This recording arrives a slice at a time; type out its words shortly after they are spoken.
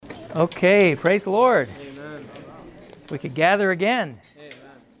Okay, praise the Lord. Amen. We could gather again.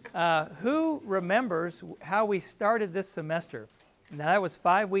 Amen. Who remembers how we started this semester? Now, that was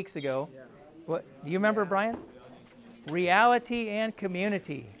 5 weeks ago. Yeah. What do you remember, Brian? Reality and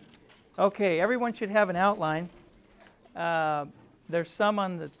community. Okay, everyone should have an outline. There's some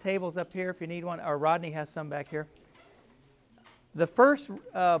on the tables up here if you need one, or Rodney has some back here. The first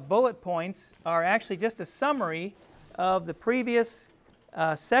bullet points are actually just a summary of the previous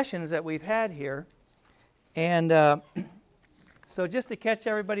sessions that we've had here. And so just to catch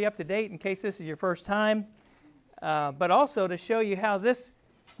everybody up to date in case this is your first time, but also to show you how this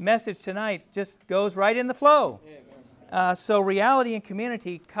message tonight just goes right in the flow. So reality and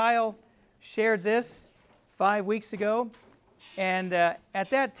community, Kyle shared this 5 weeks ago. And at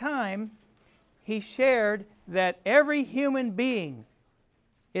that time, he shared that every human being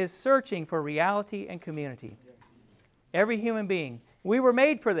is searching for reality and community. Every human being. We were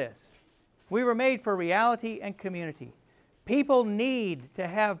made for this. We were made for reality and community. People need to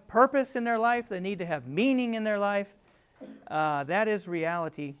have purpose in their life. They need to have meaning in their life. That is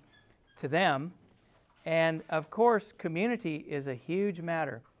reality to them. And of course, community is a huge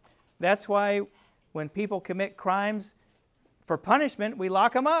matter. That's why when people commit crimes for punishment, we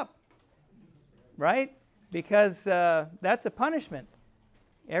lock them up. Right? Because that's a punishment.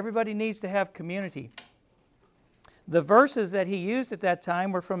 Everybody needs to have community. The verses that he used at that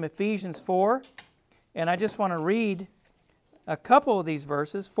time were from Ephesians 4, and I just want to read a couple of these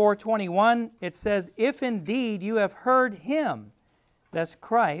verses. 4:21, it says, "If indeed you have heard him," that's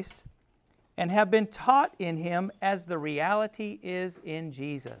Christ, "and have been taught in him as the reality is in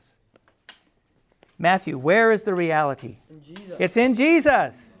Jesus." Matthew, where is the reality? In Jesus. It's in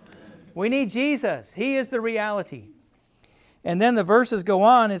Jesus. We need Jesus. He is the reality. And then the verses go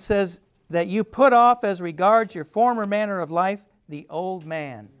on. It says that you put off as regards your former manner of life, the old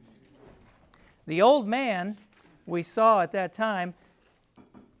man. The old man, we saw at that time,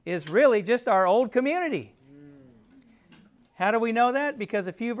 is really just our old community. How do we know that? Because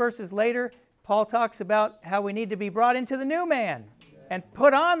a few verses later, Paul talks about how we need to be brought into the new man and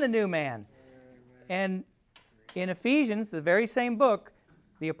put on the new man. And in Ephesians, the very same book,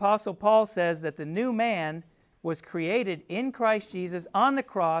 the Apostle Paul says that the new man was created in Christ Jesus on the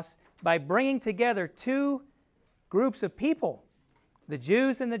cross by bringing together two groups of people, the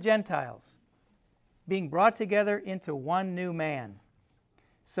Jews and the Gentiles, being brought together into one new man.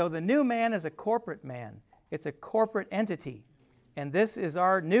 So the new man is a corporate man. It's a corporate entity. And this is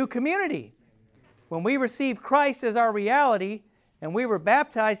our new community. When we receive Christ as our reality and we were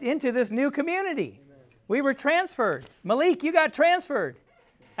baptized into this new community, we were transferred. Malik, you got transferred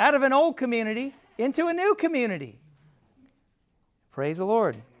out of an old community into a new community. Praise the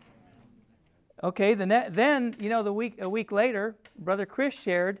Lord. Okay, then a week later, Brother Chris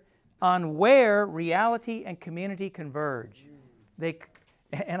shared on where reality and community converge.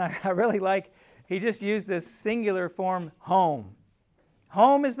 And I really like, he just used this singular form, home.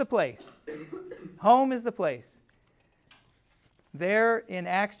 Home is the place. Home is the place. There in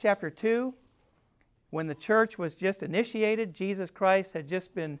Acts chapter 2, when the church was just initiated, Jesus Christ had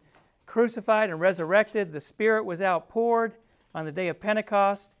just been crucified and resurrected. The Spirit was outpoured on the day of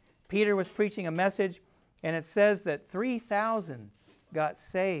Pentecost. Peter was preaching a message, and it says that 3,000 got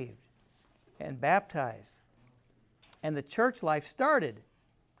saved and baptized. And the church life started.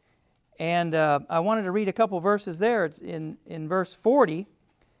 And I wanted to read a couple verses there. It's in verse 40.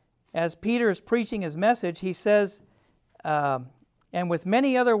 As Peter is preaching his message, he says, and with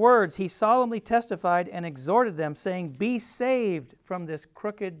many other words, he solemnly testified and exhorted them, saying, "Be saved from this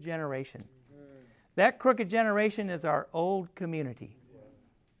crooked generation." That crooked generation is our old community.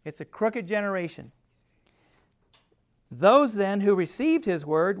 It's a crooked generation. Those then who received his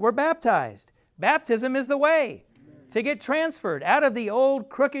word were baptized. Baptism is the way to get transferred out of the old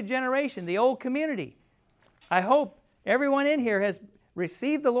crooked generation, the old community. I hope everyone in here has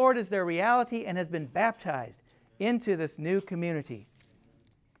received the Lord as their reality and has been baptized into this new community.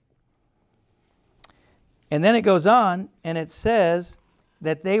 And then it goes on and it says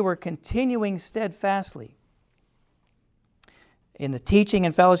that they were continuing steadfastly in the teaching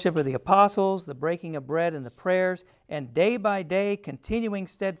and fellowship of the apostles, the breaking of bread and the prayers, and day by day continuing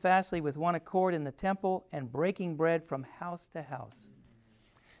steadfastly with one accord in the temple and breaking bread from house to house.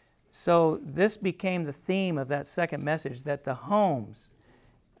 So this became the theme of that second message, that the homes,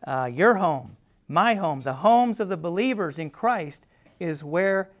 your home, my home, the homes of the believers in Christ is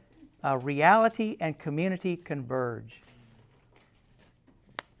where reality and community converge.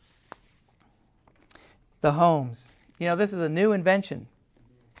 The homes. You know, this is a new invention.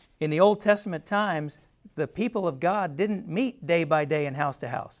 In the Old Testament times, the people of God didn't meet day by day and house to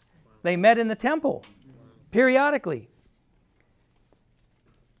house. They met in the temple periodically.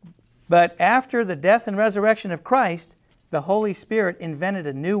 But after the death and resurrection of Christ, the Holy Spirit invented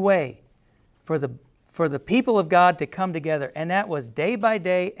a new way for the people of God to come together, and that was day by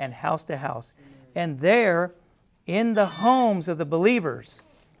day and house to house. And there, in the homes of the believers,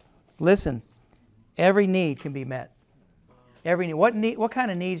 listen, every need can be met. Every need. What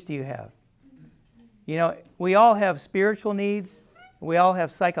kind of needs do you have? You know, we all have spiritual needs. We all have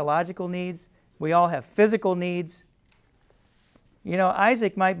psychological needs. We all have physical needs. You know,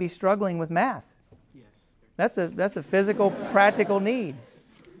 Isaac might be struggling with math. That's a physical, practical need.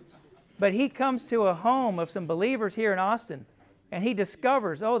 But he comes to a home of some believers here in Austin, and he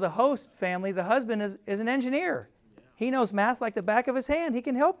discovers, oh, the host family, the husband is an engineer. He knows math like the back of his hand. He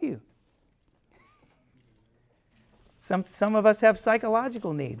can help you. Some of us have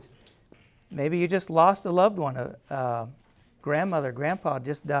psychological needs. Maybe you just lost a loved one, a grandmother, grandpa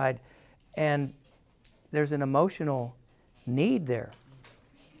just died, and there's an emotional need there.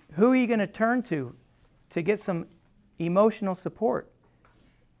 Who are you going to turn to get some emotional support?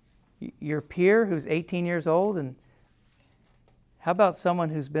 Your peer who's 18 years old? And how about someone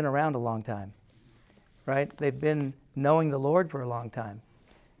who's been around a long time, right? They've been knowing the Lord for a long time.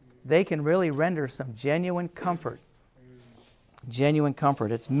 They can really render some genuine comfort. Genuine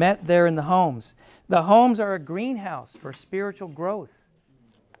comfort. It's met there in the homes. The homes are a greenhouse for spiritual growth.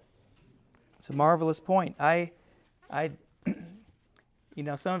 It's a marvelous point. You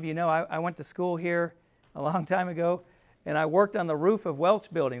know, some of you know, I went to school here a long time ago, and I worked on the roof of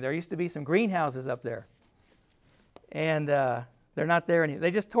Welch Building. There used to be some greenhouses up there. And they're not there anymore. They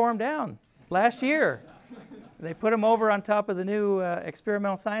just tore them down last year. They put them over on top of the new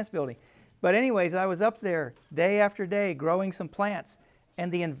experimental science building. But anyways, I was up there day after day growing some plants,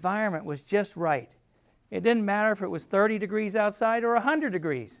 and the environment was just right. It didn't matter if it was 30 degrees outside or 100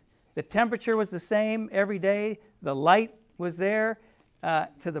 degrees. The temperature was the same every day. The light was there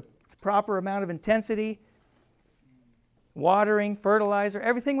to the proper amount of intensity. Watering, fertilizer,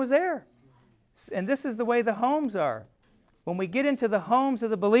 everything was there. And this is the way the homes are. When we get into the homes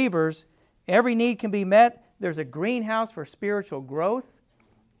of the believers, every need can be met. There's a greenhouse for spiritual growth.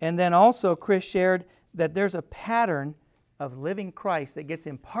 And then also Chris shared that there's a pattern of living Christ that gets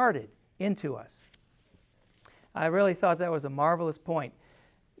imparted into us. I really thought that was a marvelous point.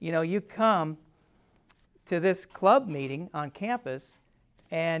 You know, you come to this club meeting on campus,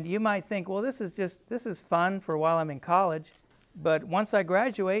 and you might think, well, this is fun for while I'm in college, but once I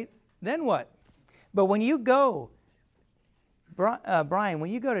graduate, then what? But when you go, Brian,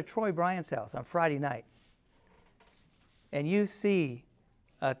 when you go to Troy Bryant's house on Friday night, and you see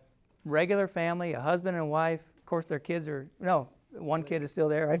a regular family, a husband and wife, of course their kids one kid is still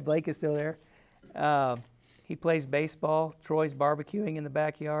there, right? Blake is still there. He plays baseball. Troy's barbecuing in the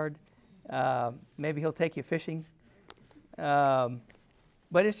backyard. Maybe he'll take you fishing.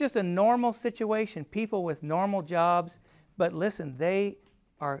 But it's just a normal situation. People with normal jobs. But listen, they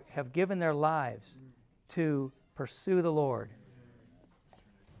have given their lives to pursue the Lord.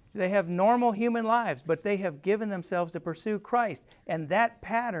 They have normal human lives, but they have given themselves to pursue Christ. And that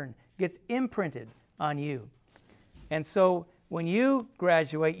pattern gets imprinted on you. And so when you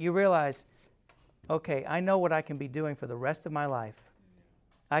graduate, you realize, okay, I know what I can be doing for the rest of my life.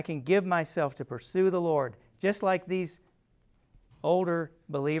 I can give myself to pursue the Lord, just like these older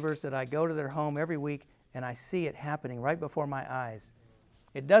believers that I go to their home every week and I see it happening right before my eyes.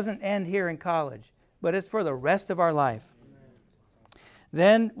 It doesn't end here in college, but it's for the rest of our life.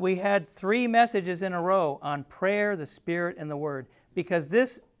 Then we had 3 messages in a row on prayer, the Spirit, and the Word, because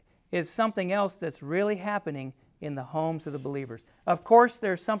this is something else that's really happening in the homes of the believers. Of course,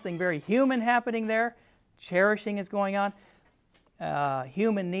 there's something very human happening there. Cherishing is going on.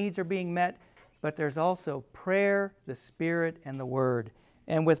 Human needs are being met, but there's also prayer, the Spirit, and the Word.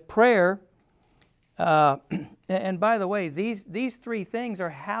 And with prayer, and by the way, these 3 things are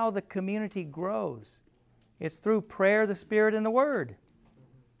how the community grows. It's through prayer, the Spirit, and the Word.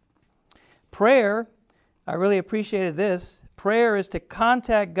 Prayer, I really appreciated this. Prayer is to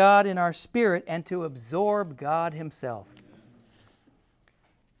contact God in our spirit and to absorb God Himself.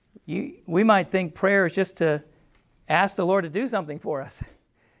 We might think prayer is just to ask the Lord to do something for us.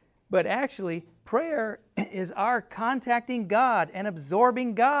 But actually, prayer is our contacting God and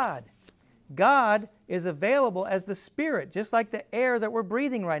absorbing God. God is available as the Spirit, just like the air that we're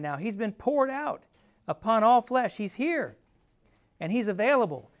breathing right now. He's been poured out upon all flesh. He's here, and He's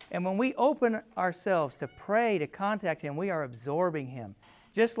available. And when we open ourselves to pray, to contact Him, we are absorbing Him.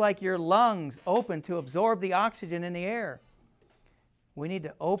 Just like your lungs open to absorb the oxygen in the air. We need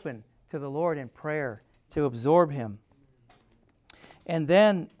to open to the Lord in prayer to absorb Him. And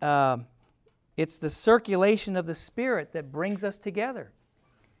then it's the circulation of the Spirit that brings us together.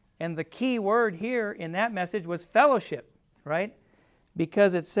 And the key word here in that message was fellowship, right?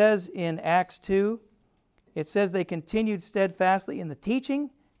 Because it says in Acts 2, it says they continued steadfastly in the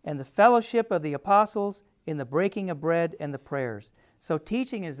teaching and the fellowship of the apostles, in the breaking of bread and the prayers. So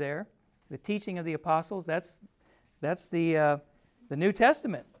teaching is there. The teaching of the apostles, that's the New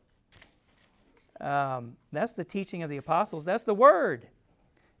Testament. That's the teaching of the apostles. That's the Word.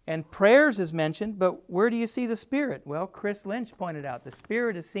 And prayers is mentioned, but where do you see the Spirit? Well, Chris Lynch pointed out the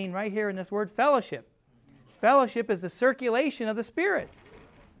Spirit is seen right here in this word fellowship. Fellowship is the circulation of the Spirit.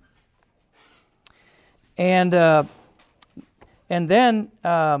 And then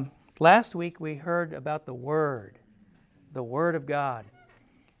last week we heard about the Word of God.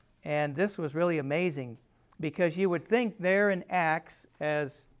 And this was really amazing because you would think there in Acts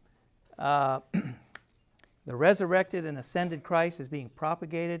as the resurrected and ascended Christ is being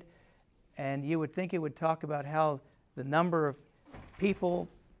propagated, and you would think it would talk about how the number of people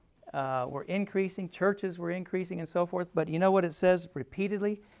were increasing, churches were increasing, and so forth. But you know what it says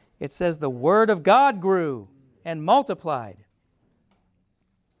repeatedly? It says the Word of God grew and multiplied.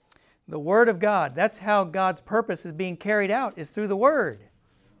 The Word of God, that's how God's purpose is being carried out, is through the Word.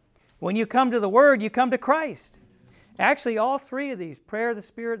 When you come to the Word, you come to Christ. Actually, all three of these, prayer, the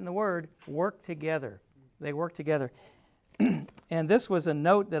Spirit, and the Word, work together. They work together. And this was a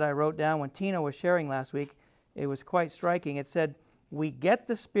note that I wrote down when Tina was sharing last week. It was quite striking. It said, we get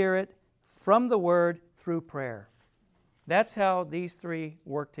the Spirit from the Word through prayer. That's how these three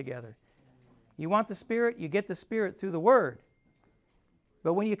work together. You want the Spirit, you get the Spirit through the Word.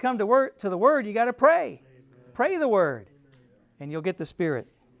 But when you come to the Word, you got to pray. Amen. Pray the Word, and you'll get the Spirit.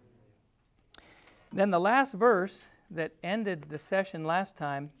 Then the last verse that ended the session last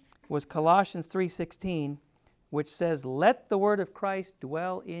time was Colossians 3:16, which says, let the word of Christ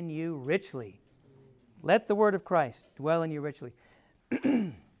dwell in you richly. Let the word of Christ dwell in you richly.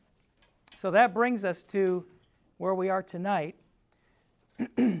 So that brings us to where we are tonight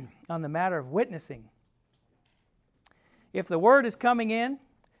on the matter of witnessing. If the word is coming in,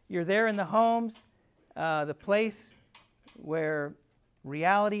 you're there in the homes, the place where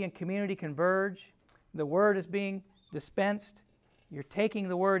reality and community converge. The word is being dispensed. You're taking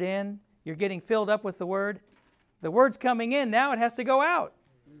the word in. You're getting filled up with the word. The word's coming in. Now it has to go out.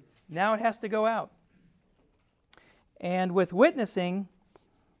 Now it has to go out. And with witnessing,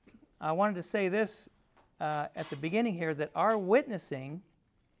 I wanted to say this at the beginning here, that our witnessing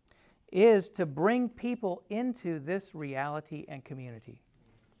is to bring people into this reality and community.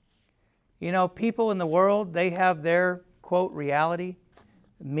 You know, people in the world, they have their, quote, reality,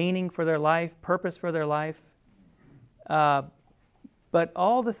 meaning for their life, purpose for their life. But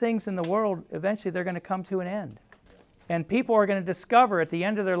all the things in the world, eventually they're going to come to an end. And people are going to discover at the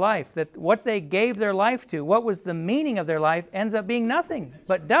end of their life that what they gave their life to, what was the meaning of their life, ends up being nothing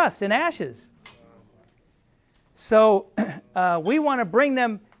but dust and ashes. So we want to bring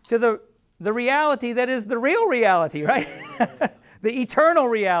them to the reality that is the real reality, right? The eternal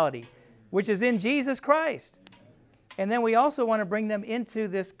reality, which is in Jesus Christ. And then we also want to bring them into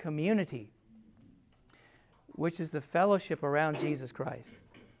this community, which is the fellowship around Jesus Christ.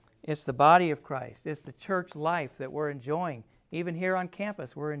 It's the body of Christ. It's the church life that we're enjoying. Even here on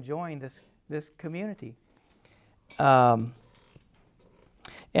campus, we're enjoying this community. And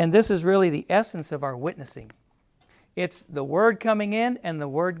this is really the essence of our witnessing. It's the word coming in and the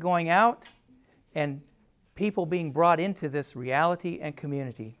word going out, and people being brought into this reality and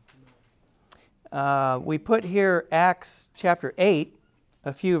community. We put here Acts chapter 8,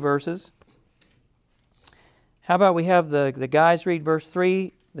 a few verses. How about we have the guys read verse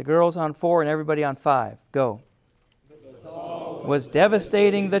 3, the girls on 4, and everybody on 5. Go. Saul was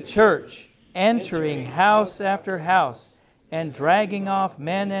devastating the church, entering house after house, and dragging off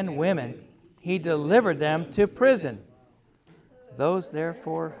men and women. He delivered them to prison. Those,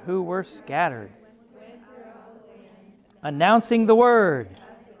 therefore, who were scattered, announcing the word.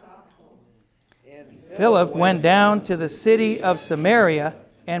 Philip went down to the city of Samaria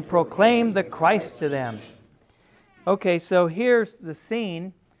and proclaimed the Christ to them. Okay, so here's the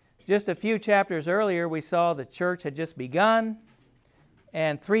scene. Just a few chapters earlier, we saw the church had just begun,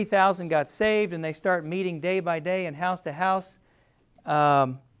 and 3,000 got saved, and they start meeting day by day and house to house.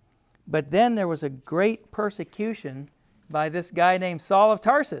 But then there was a great persecution by this guy named Saul of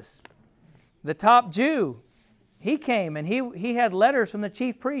Tarsus, the top Jew. He came, and he had letters from the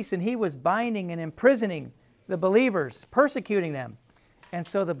chief priests, and he was binding and imprisoning the believers, persecuting them. And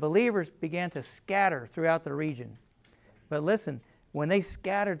so the believers began to scatter throughout the region. But listen, when they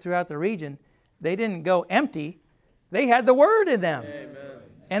scattered throughout the region, they didn't go empty. They had the Word in them. Amen.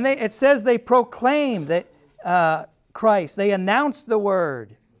 And it says they proclaimed that Christ. They announced the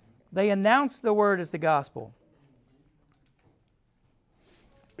Word. They announced the Word as the gospel.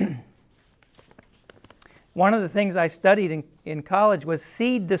 One of the things I studied in college was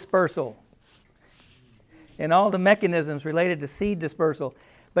seed dispersal and all the mechanisms related to seed dispersal.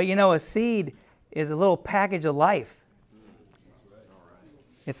 But you know, a seed is a little package of life.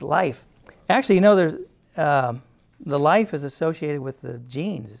 It's life. Actually, you know, there's the life is associated with the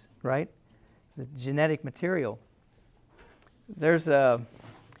genes, right? The genetic material. There's a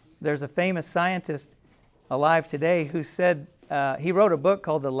famous scientist alive today who said, he wrote a book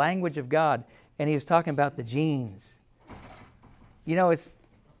called The Language of God, and he was talking about the genes. You know, it's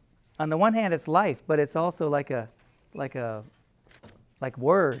on the one hand it's life, but it's also like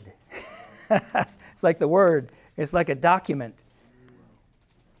word. It's like the word. It's like a document.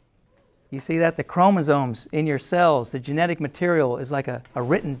 You see that? The chromosomes in your cells, the genetic material is like a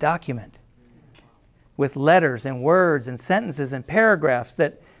written document with letters and words and sentences and paragraphs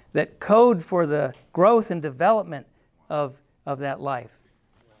that code for the growth and development of that life.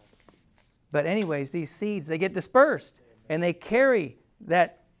 But anyways, these seeds, they get dispersed and they carry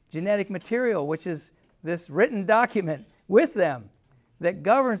that genetic material, which is this written document, with them that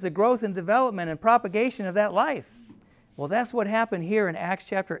governs the growth and development and propagation of that life. Well, that's what happened here in Acts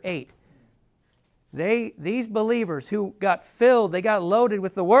chapter 8. These believers who got filled, they got loaded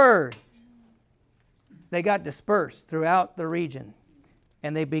with the Word, they got dispersed throughout the region.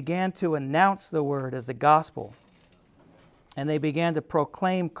 And they began to announce the Word as the gospel. And they began to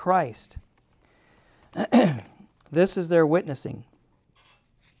proclaim Christ. This is their witnessing.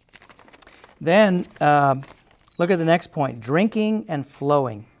 Then, look at the next point, drinking and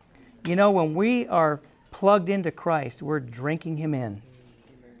flowing. You know, when we are plugged into Christ, we're drinking Him in.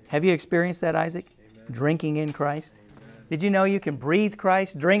 Have you experienced that, Isaac? Amen. Drinking in Christ? Amen. Did you know you can breathe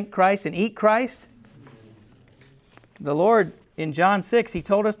Christ, drink Christ, and eat Christ? The Lord, in John 6, He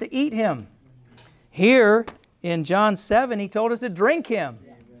told us to eat Him. Here, in John 7, He told us to drink Him.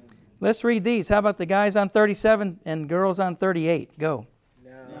 Amen. Let's read these. How about the guys on 37 and girls on 38? Go.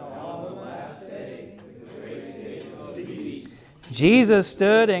 Jesus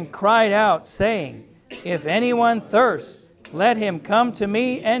stood and cried out, saying, "If anyone thirsts, let him come to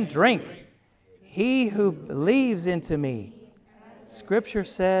me and drink. He who believes into me," Scripture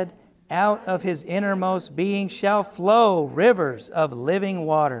said, "out of his innermost being shall flow rivers of living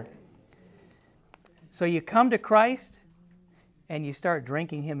water." So you come to Christ and you start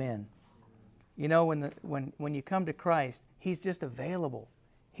drinking Him in. You know, when you come to Christ, He's just available.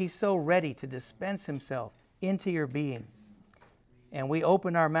 He's so ready to dispense Himself into your being. And we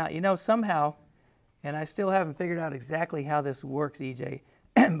open our mouth. You know, somehow, and I still haven't figured out exactly how this works, EJ,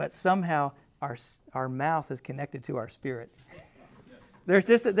 but somehow our mouth is connected to our spirit.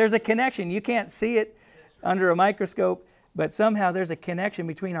 There's a connection. You can't see it under a microscope, but somehow there's a connection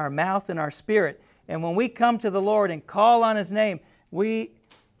between our mouth and our spirit. And when we come to the Lord and call on His name, we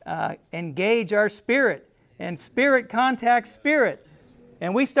engage our spirit, and spirit contacts spirit,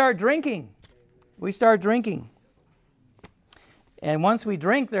 and we start drinking. We start drinking. And once we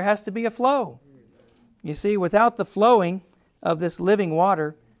drink, there has to be a flow. You see, without the flowing of this living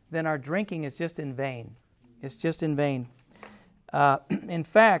water, then our drinking is just in vain. It's just in vain. In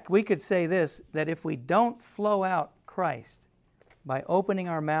fact, we could say this, that if we don't flow out Christ by opening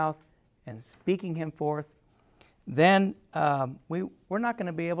our mouth and speaking Him forth, then we're not going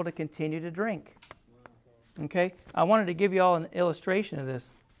to be able to continue to drink. Okay? I wanted to give you all an illustration of this.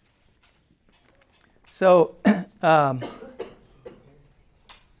 So,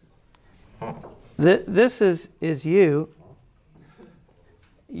 this is you.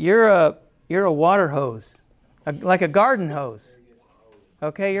 You're a water hose, like a garden hose.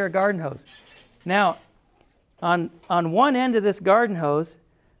 Okay, you're a garden hose. Now, on one end of this garden hose,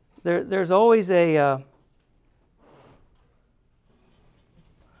 there's always a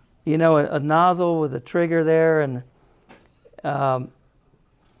nozzle with a trigger there,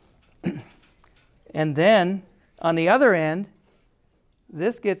 and then on the other end,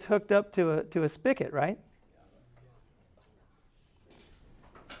 this gets hooked up to a spigot, right?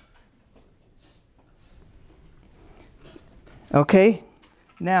 Okay.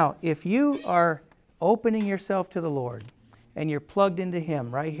 Now, if you are opening yourself to the Lord and you're plugged into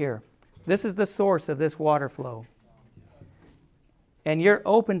Him right here, this is the source of this water flow. And you're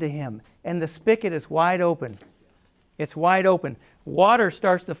open to Him, and the spigot is wide open. It's wide open. Water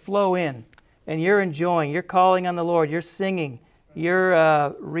starts to flow in, and you're enjoying. You're calling on the Lord. You're singing.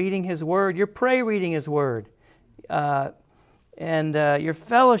 You're reading His Word. You're reading His Word. And you're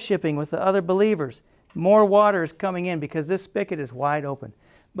fellowshipping with the other believers. more water is coming in because this spigot is wide open.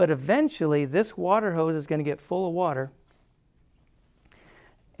 But eventually, this water hose is going to get full of water.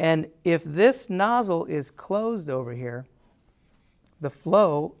 And if this nozzle is closed over here, the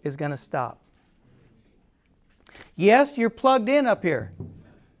flow is going to stop. Yes, you're plugged in up here.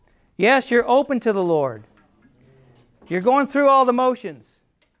 Yes, you're open to the Lord. You're going through all the motions,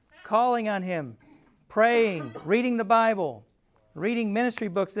 calling on Him, praying, reading the Bible, reading ministry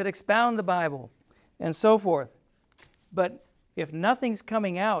books that expound the Bible, and so forth. But if nothing's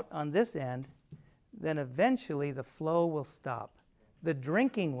coming out on this end, then eventually the flow will stop. The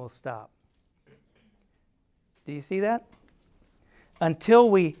drinking will stop. Do you see that? Until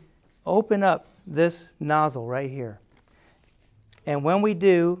we open up this nozzle right here. And when we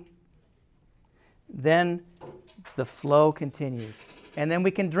do, then the flow continues. And then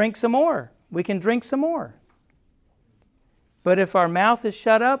we can drink some more. We can drink some more. But if our mouth is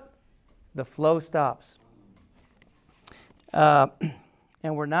shut up, the flow stops. And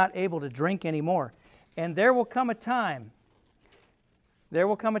we're not able to drink anymore. And there will come a time,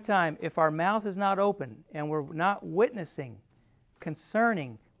 if our mouth is not open and we're not witnessing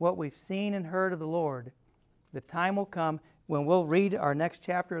concerning what we've seen and heard of the Lord, the time will come when we'll read our next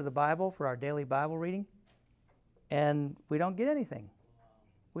chapter of the Bible for our daily Bible reading, and we don't get anything.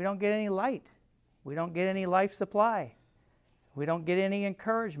 We don't get any light. We don't get any life supply. We don't get any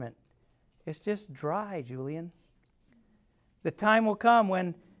encouragement. It's just dry, Julian. The time will come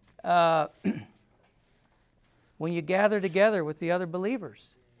when when you gather together with the other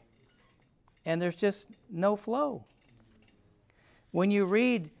believers and there's just no flow. When you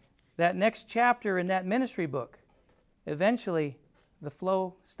read that next chapter in that ministry book, eventually the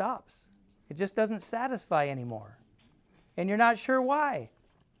flow stops. It just doesn't satisfy anymore. And you're not sure why.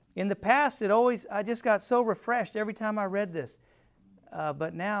 In the past, I just got so refreshed every time I read this.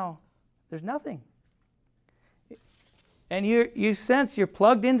 But now, there's nothing. And you sense you're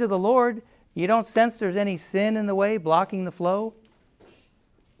plugged into the Lord. You don't sense there's any sin in the way blocking the flow.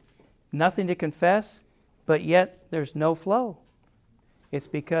 Nothing to confess, but yet there's no flow. It's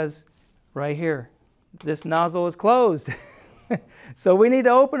because right here, this nozzle is closed. So we need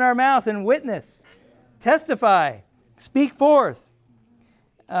to open our mouth and witness, testify, speak forth.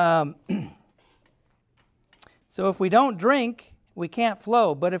 So if we don't drink, we can't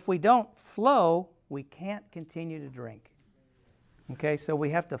flow. But if we don't flow, we can't continue to drink. Okay, so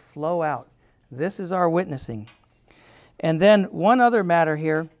we have to flow out. This is our witnessing. And then one other matter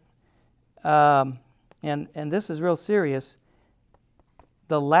here, and this is real serious.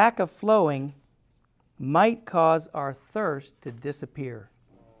 The lack of flowing might cause our thirst to disappear.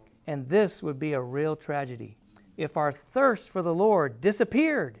 And this would be a real tragedy. If our thirst for the Lord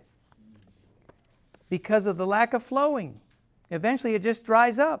disappeared because of the lack of flowing, eventually it just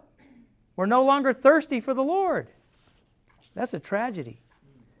dries up. We're no longer thirsty for the Lord. That's a tragedy.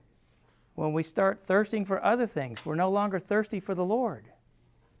 When we start thirsting for other things, we're no longer thirsty for the Lord.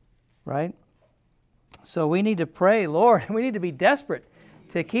 Right? So we need to pray, Lord, we need to be desperate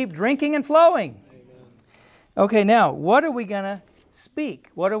to keep drinking and flowing. Amen. Okay, now, what are we going to speak?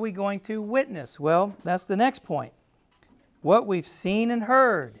 What are we going to witness? Well, that's the next point. What we've seen and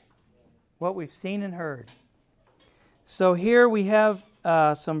heard. What we've seen and heard. So here we have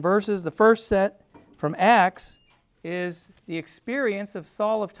some verses. The first set from Acts is the experience of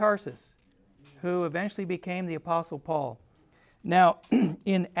Saul of Tarsus, who eventually became the Apostle Paul. Now,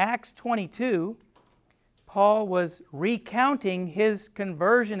 in Acts 22, Paul was recounting his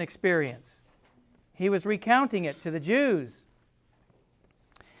conversion experience. He was recounting it to the Jews.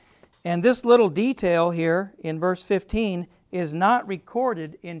 And this little detail here in verse 15 is not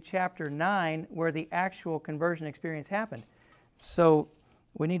recorded in chapter 9 where the actual conversion experience happened. So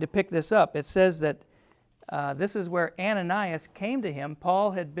we need to pick this up. It says that this is where Ananias came to him.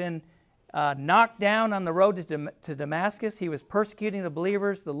 Paul had been knocked down on the road to Damascus. He was persecuting the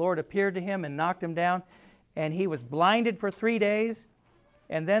believers. The Lord appeared to him and knocked him down. And he was blinded for 3 days.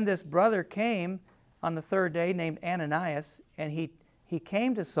 And then this brother came on the third day named Ananias. And he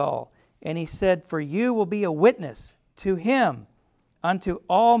came to Saul. And he said, "For you will be a witness to him unto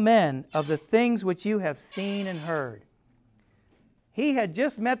all men of the things which you have seen and heard." He had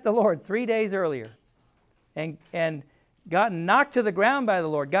just met the Lord 3 days earlier. And got knocked to the ground by the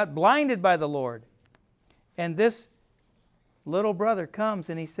Lord, got blinded by the Lord. And this little brother comes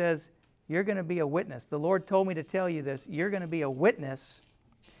and he says, "You're going to be a witness. The Lord told me to tell you this. You're going to be a witness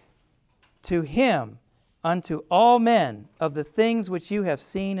to him unto all men of the things which you have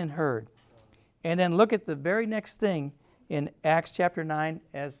seen and heard." And then look at the very next thing in Acts chapter 9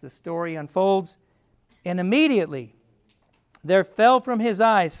 as the story unfolds. "And immediately there fell from his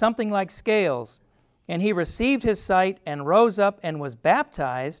eyes something like scales, And he received his sight and rose up and was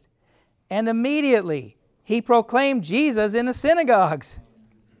baptized, and immediately he proclaimed Jesus in the synagogues.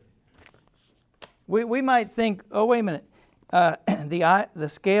 We might think, oh, wait a minute. The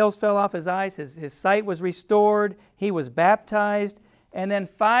scales fell off his eyes. His sight was restored. He was baptized. And then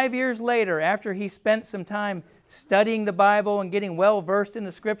 5 years later, after he spent some time studying the Bible and getting well versed in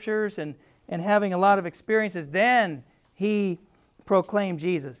the Scriptures and having a lot of experiences, then he proclaimed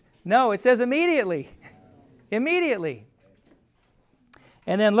Jesus. No, it says immediately. Immediately.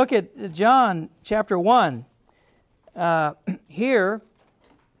 And then look at John chapter 1. Here,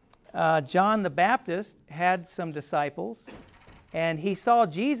 John the Baptist had some disciples, and he saw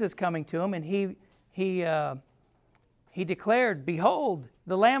Jesus coming to him, and he declared, "Behold,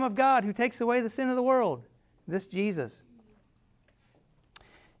 the Lamb of God who takes away the sin of the world." This Jesus.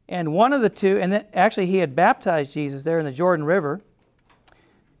 And one of the two, and then actually he had baptized Jesus there in the Jordan River,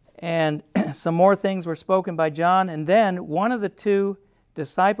 and some more things were spoken by John, and then one of the two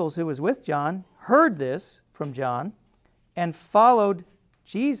disciples who was with John heard this from John and followed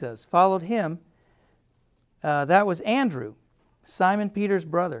Jesus, followed him. That was Andrew, Simon Peter's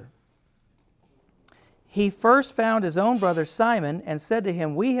brother. He first found his own brother Simon and said to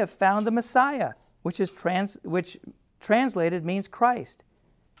him, "We have found the Messiah," which translated means Christ.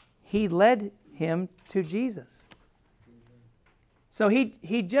 He led him to Jesus. So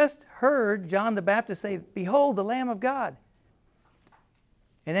he just heard John the Baptist say, "Behold, the Lamb of God."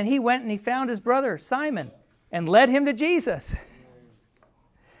 And then he went and he found his brother Simon and led him to Jesus.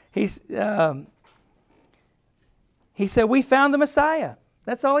 He said, "We found the Messiah."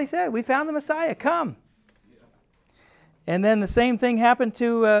 That's all he said. "We found the Messiah. Come." And then the same thing happened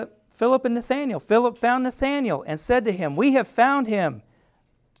to Philip and Nathanael. Philip found Nathanael and said to him, "We have found him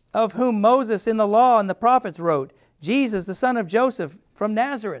of whom Moses in the law and the prophets wrote, Jesus, the son of Joseph from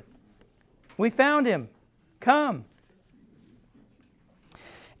Nazareth. We found him. Come."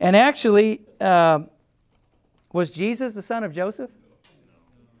 And actually, was Jesus the son of Joseph?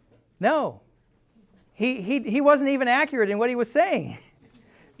 No. He wasn't even accurate in what he was saying.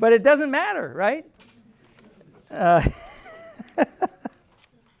 But it doesn't matter, right?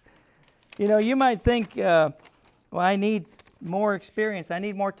 You might think, well, I need more experience. I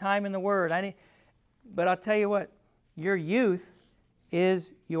need more time in the Word. But I'll tell you what, your youth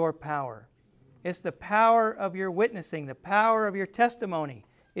is your power. It's the power of your witnessing, the power of your testimony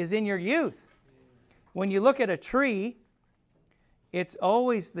is in your youth. When you look at a tree, it's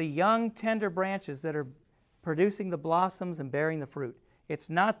always the young, tender branches that are producing the blossoms and bearing the fruit. It's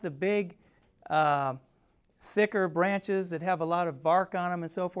not the big, thicker branches that have a lot of bark on them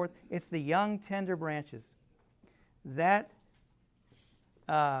and so forth. It's the young, tender branches. That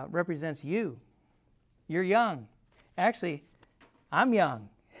represents you. You're young. Actually, I'm young.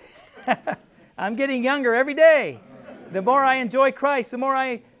 I'm getting younger every day. The more I enjoy Christ, the more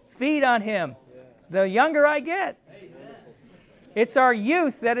I feed on Him, the younger I get. It's our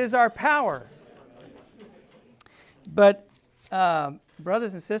youth that is our power. But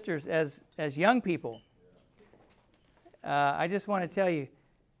brothers and sisters, as young people, I just want to tell you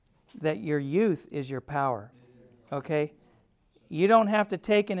that your youth is your power. Okay? You don't have to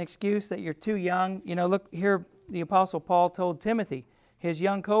take an excuse that you're too young. Look here, the Apostle Paul told Timothy, his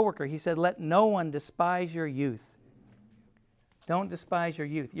young co-worker, he said, "Let no one despise your youth." Don't despise your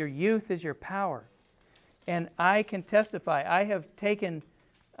youth. Your youth is your power. And I can testify, I have taken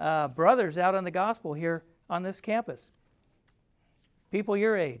brothers out on the gospel here on this campus. People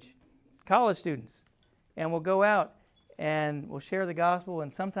your age, college students. And we'll go out and we'll share the gospel,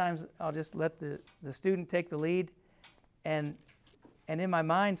 and sometimes I'll just let the student take the lead. And in my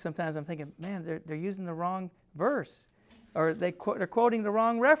mind, sometimes I'm thinking, man, they're using the wrong verse, or they're quoting the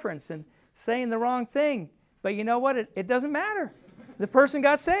wrong reference and saying the wrong thing. But you know what? It doesn't matter. The person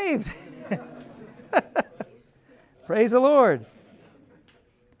got saved. Praise the Lord.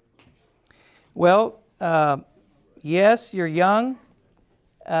 Well, yes, you're young,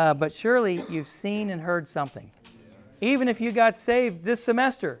 but surely you've seen and heard something. Even if you got saved this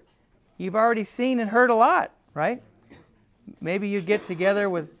semester, you've already seen and heard a lot, right? Maybe you get together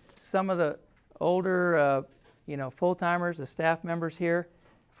with some of the older, full-timers, the staff members here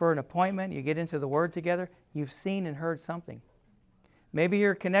for an appointment. You get into the Word together. You've seen and heard something. Maybe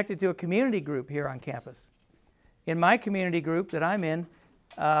you're connected to a community group here on campus. In my community group that I'm in,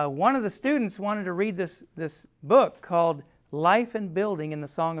 one of the students wanted to read this book called Life and Building in the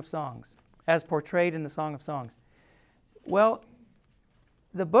Song of Songs, as portrayed in the Song of Songs. Well,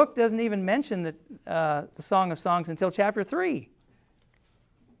 the book doesn't even mention the Song of Songs until chapter 3.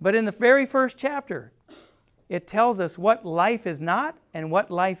 But in the very first chapter, it tells us what life is not and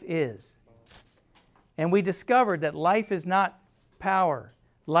what life is. And we discovered that life is not power.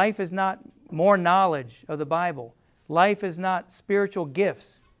 Life is not more knowledge of the Bible. Life is not spiritual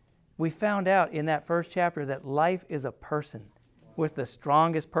gifts. We found out in that first chapter that life is a person with the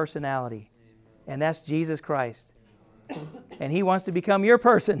strongest personality, and that's Jesus Christ. And He wants to become your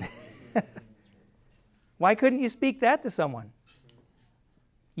person. Why couldn't you speak that to someone?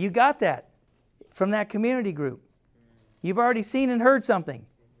 You got that from that community group. You've already seen and heard something.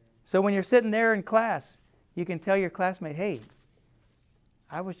 So when you're sitting there in class, you can tell your classmate, hey,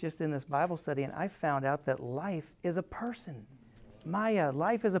 I was just in this Bible study and I found out that life is a person. Maya,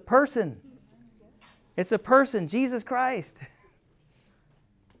 life is a person. It's a person, Jesus Christ.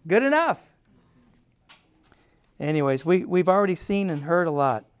 Good enough. Anyways, we've already seen and heard a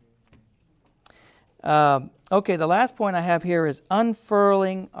lot. Okay, the last point I have here is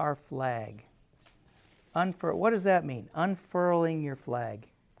unfurling our flag. What does that mean? Unfurling your flag.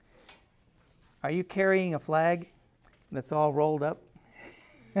 Are you carrying a flag that's all rolled up?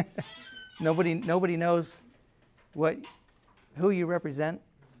 Nobody knows who you represent.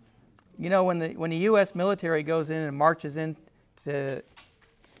 You know, when the U.S. military goes in and marches in to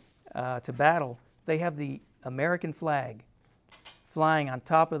battle, they have the American flag flying on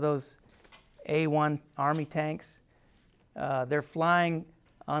top of those A-1 Army tanks. They're flying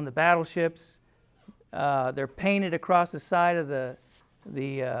on the battleships. They're painted across the side of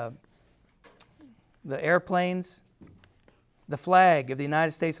the airplanes. The flag of the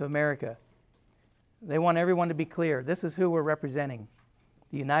United States of America. They want everyone to be clear. This is who we're representing,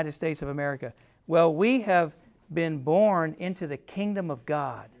 the United States of America. Well, we have been born into the kingdom of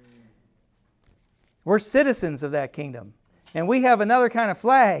God. We're citizens of that kingdom. And we have another kind of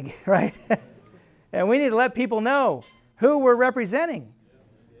flag, right? And we need to let people know who we're representing.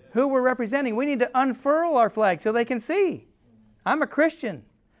 Who we're representing. We need to unfurl our flag so they can see. I'm a Christian.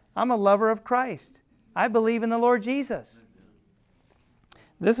 I'm a lover of Christ. I believe in the Lord Jesus.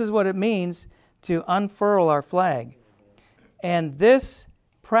 This is what it means to unfurl our flag. And this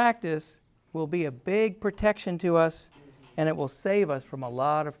practice will be a big protection to us, and it will save us from a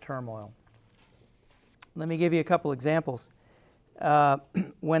lot of turmoil. Let me give you a couple examples.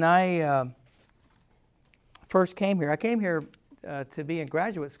 When I first came here, I came here to be in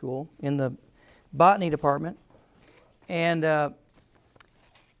graduate school in the botany department. And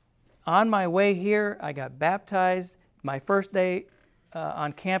on my way here, I got baptized. My first day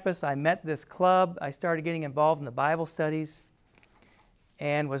on campus, I met this club. I started getting involved in the Bible studies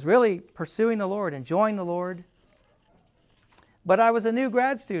and was really pursuing the Lord, enjoying the Lord. But I was a new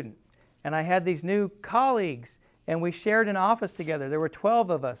grad student, and I had these new colleagues, and we shared an office together. There were 12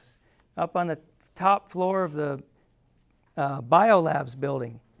 of us up on the top floor of the Biolabs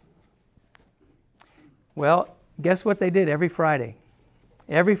building. Well, guess what they did every Friday?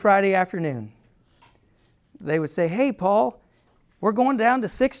 Every Friday afternoon, they would say, hey, Paul, we're going down to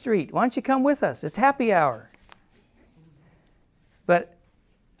 6th Street. Why don't you come with us? It's happy hour. But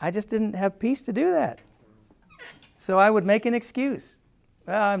I just didn't have peace to do that. So I would make an excuse.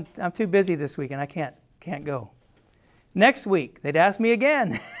 Well, I'm too busy this week and I can't go. Next week, they'd ask me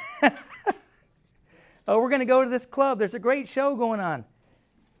again. Oh, we're going to go to this club. There's a great show going on.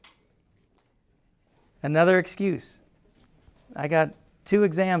 Another excuse. I got 2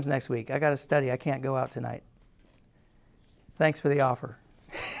 exams next week. I got to study. I can't go out tonight. Thanks for the offer.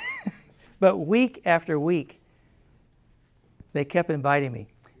 But week after week, they kept inviting me.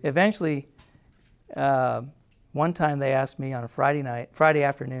 Eventually, one time they asked me on a Friday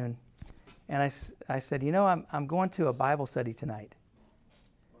afternoon, and I said, you know, I'm going to a Bible study tonight.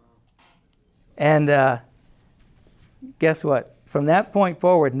 And guess what? From that point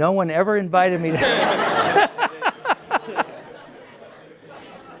forward, no one ever invited me to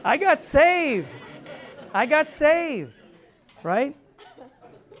I got saved. Right?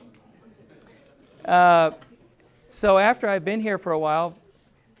 So after I've been here for a while,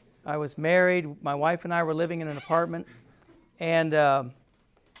 I was married. My wife and I were living in an apartment. And a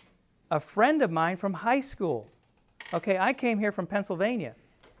friend of mine from high school, okay, I came here from Pennsylvania,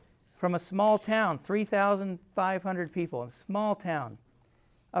 from a small town, 3,500 people, a small town.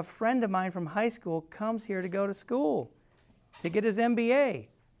 A friend of mine from high school comes here to go to school to get his MBA.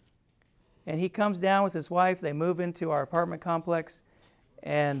 And he comes down with his wife. They move into our apartment complex.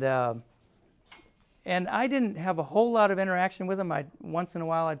 And I didn't have a whole lot of interaction with him. Once in a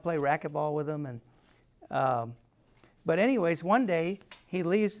while, I'd play racquetball with him. But anyways, one day, he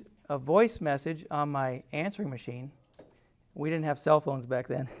leaves a voice message on my answering machine. We didn't have cell phones back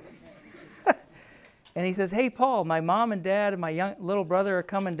then. And he says, hey, Paul, my mom and dad and my little brother are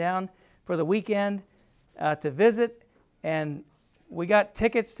coming down for the weekend to visit. And we got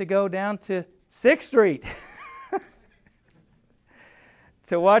tickets to go down to 6th Street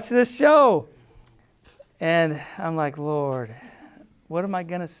to watch this show. And I'm like, Lord, what am I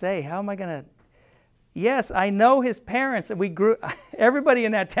going to say? How am I going to? Yes, I know his parents. Everybody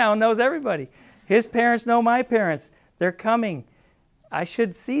in that town knows everybody. His parents know my parents. They're coming. I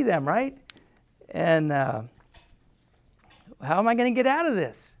should see them, right? And how am I going to get out of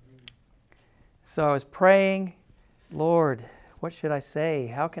this? So I was praying, Lord, what should I say?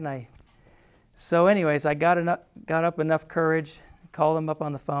 How can I? So anyways, I got up enough courage, called him up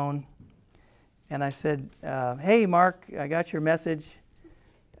on the phone, and I said, hey, Mark, I got your message.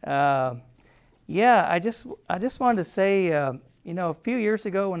 Yeah, I just wanted to say, a few years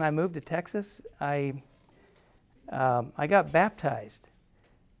ago when I moved to Texas, I got baptized.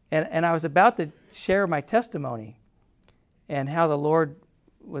 And I was about to share my testimony and how the Lord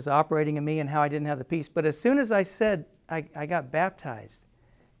was operating in me and how I didn't have the peace. But as soon as I said I got baptized,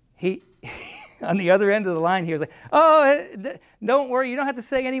 he, on the other end of the line, he was like, oh, don't worry, you don't have to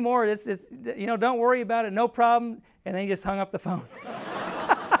say any more. It's don't worry about it, no problem. And then he just hung up the phone.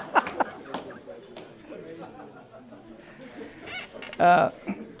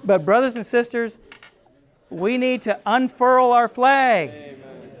 But brothers and sisters, we need to unfurl our flag.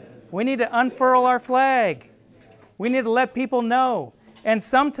 Amen. We need to unfurl our flag. We need to let people know. And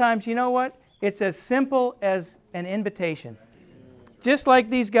sometimes, you know what? It's as simple as an invitation. Just like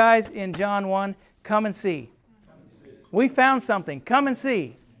these guys in John 1, come and see. We found something. Come and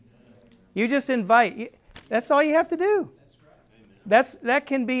see. You just invite. That's all you have to do. That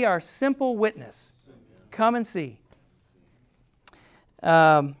can be our simple witness. Come and see.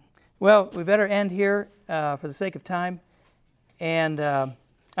 Well, we better end here for the sake of time. And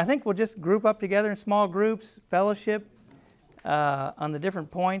I think we'll just group up together in small groups, fellowship on the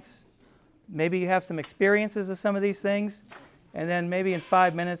different points. Maybe you have some experiences of some of these things. And then maybe in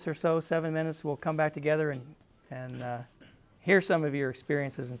 5 minutes or so, 7 minutes, we'll come back together and hear some of your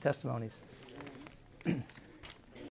experiences and testimonies.